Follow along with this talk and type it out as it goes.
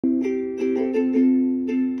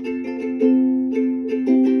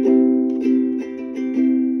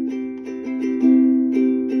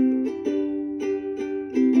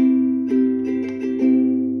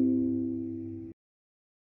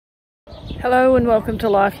Hello and welcome to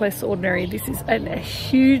Life Less Ordinary. This is a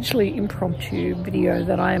hugely impromptu video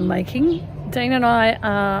that I am making. Dean and I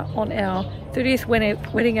are on our 30th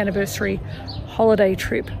wedding anniversary holiday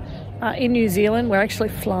trip in New Zealand. We're actually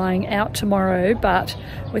flying out tomorrow, but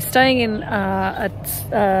we're staying in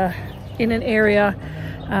an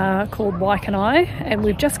area called Waikanae, and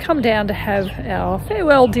we've just come down to have our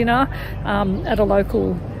farewell dinner at a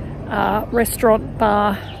local restaurant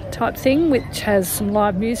bar type thing, which has some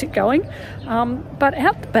live music going. But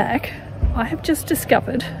out the back, I have just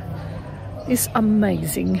discovered this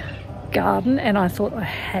amazing garden, and I thought I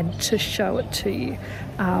had to show it to you.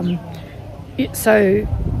 So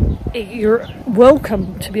you're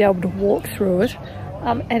welcome to be able to walk through it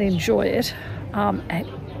and enjoy it. And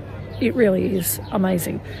it really is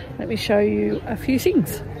amazing. Let me show you a few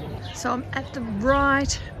things. So I'm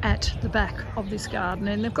right at the back of this garden,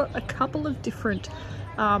 and they've got a couple of different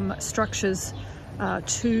structures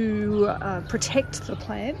to protect the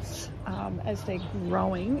plants as they're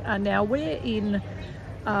growing. Now we're in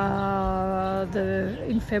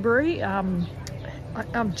February. I'm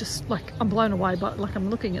just like, I'm blown away, but like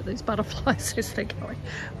I'm looking at these butterflies as they're going.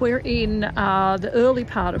 We're in the early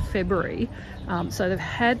part of February, so they've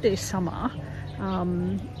had their summer,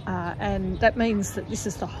 and that means that this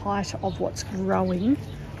is the height of what's growing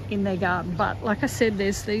in their garden. But like I said,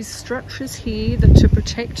 there's these structures here that to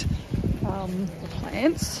protect the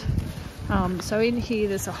plants. So in here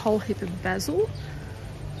there's a whole heap of basil.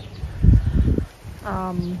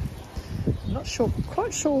 I'm not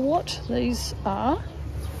quite sure what these are,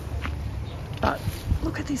 but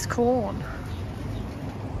look at this corn.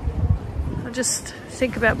 I just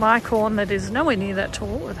think about my corn that is nowhere near that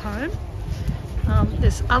tall at home.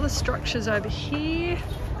 There's other structures over here,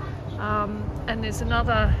 and there's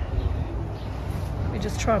another. Let me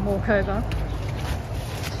just try and walk over.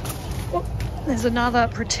 Oh, there's another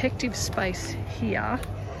protective space here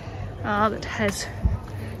that has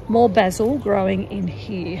more basil growing in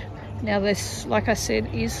here. Now this, like I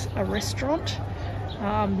said, is a restaurant,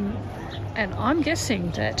 and I'm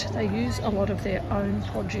guessing that they use a lot of their own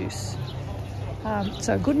produce.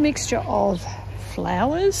 So a good mixture of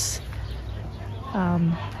flowers,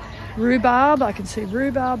 rhubarb, I can see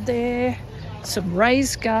rhubarb there, some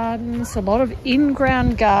raised gardens, a lot of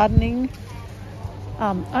in-ground gardening.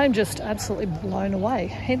 I'm just absolutely blown away.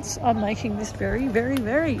 Hence I'm making this very, very,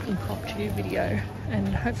 very impromptu video, and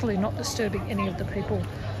hopefully not disturbing any of the people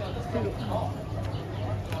who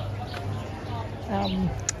are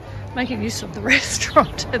making use of the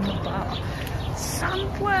restaurant and the bar.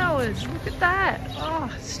 Sunflowers, look at that. Oh,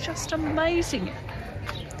 it's just amazing.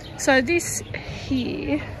 So this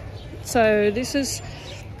here, this is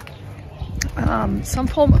some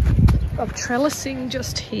form of trellising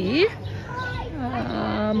just here.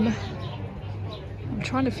 I'm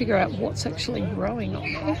trying to figure out what's actually growing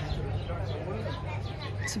on there.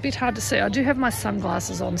 It's a bit hard to see. I do have my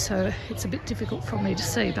sunglasses on, so it's a bit difficult for me to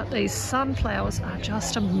see, but these sunflowers are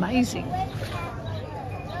just amazing.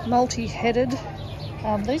 Multi-headed.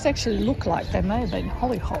 These actually look like they may have been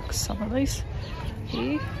hollyhocks, some of these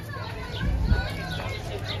here.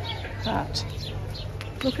 But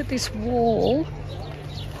look at this wall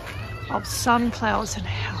of sunflowers and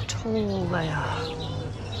how tall they are.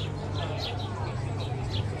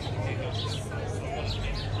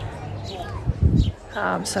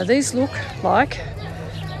 So these look like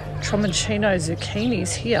Tromoncino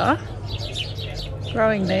zucchinis here,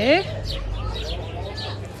 growing there.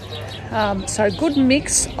 So a good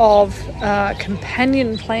mix of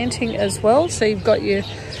companion planting as well. So you've got your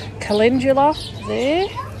calendula there,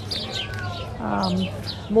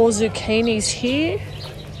 more zucchinis here,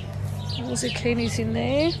 more zucchinis in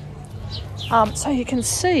there. So you can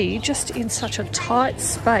see just in such a tight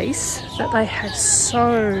space that they have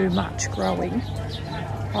so much growing.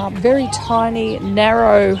 Very tiny,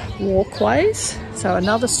 narrow walkways. So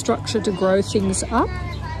another structure to grow things up.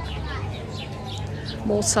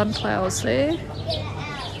 More sunflowers there.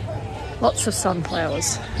 Lots of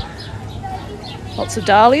sunflowers. Lots of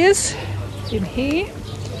dahlias in here.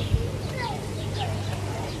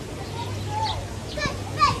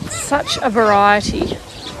 Such a variety.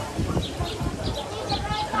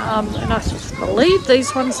 And I believe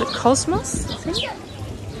these ones are cosmos, I think.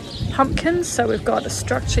 Pumpkins, so we've got a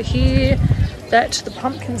structure here that the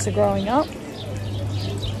pumpkins are growing up.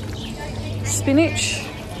 Spinach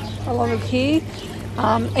along here.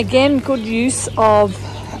 Again, good use of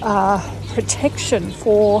protection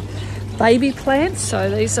for baby plants. So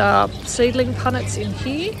these are seedling punnets in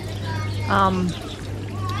here.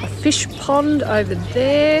 A fish pond over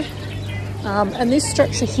there. And this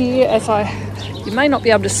structure here, you may not be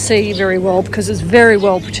able to see very well because it's very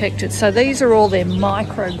well protected. So these are all their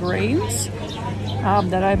microgreens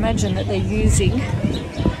that I imagine that they're using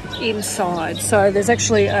inside. So there's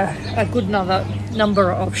actually a good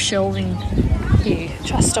number of shelving here.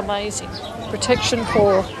 Just amazing. Protection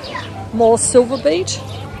for more silverbeet,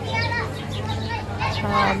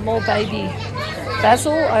 more baby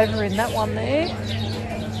basil over in that one there.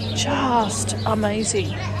 Just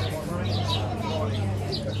amazing.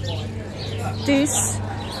 This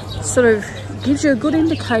sort of gives you a good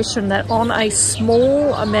indication that on a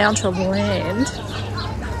small amount of land,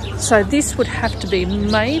 so this would have to be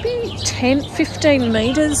maybe 10-15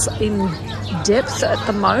 metres in depth at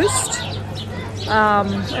the most,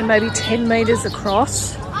 and maybe 10 metres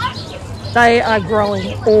across. They are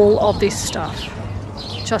growing all of this stuff.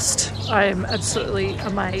 I am absolutely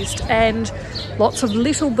amazed. And lots of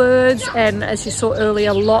little birds, and as you saw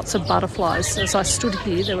earlier, lots of butterflies. As I stood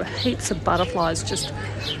here, there were heaps of butterflies just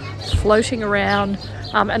floating around.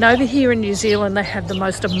 And over here in New Zealand, they have the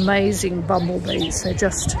most amazing bumblebees. They're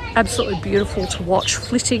just absolutely beautiful to watch,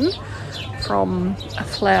 flitting from a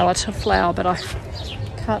flower to flower, but I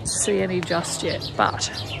can't see any just yet. But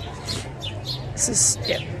this is,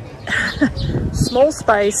 yeah. Small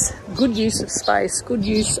space, good use of space, good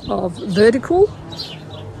use of vertical.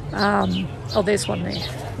 Oh, there's one there.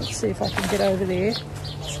 Let's see if I can get over there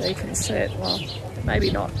so you can see it. Well,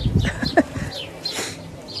 maybe not.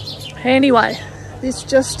 Anyway,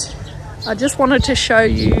 I just wanted to show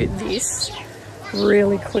you this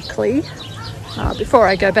really quickly before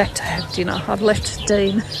I go back to have dinner. I've left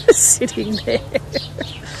Dean sitting there.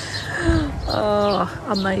 Oh,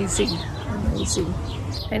 amazing, amazing.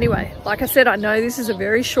 Anyway, like I said, I know this is a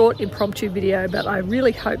very short impromptu video, but I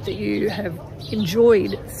really hope that you have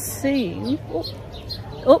enjoyed seeing,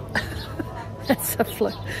 that's a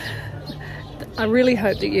flu. I really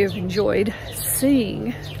hope that you've enjoyed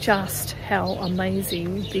seeing just how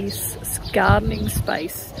amazing this gardening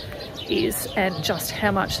space is and just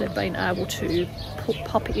how much they've been able to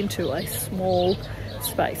pop into a small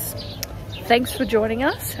space. Thanks for joining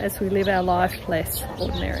us as we live our life less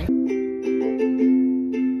ordinary.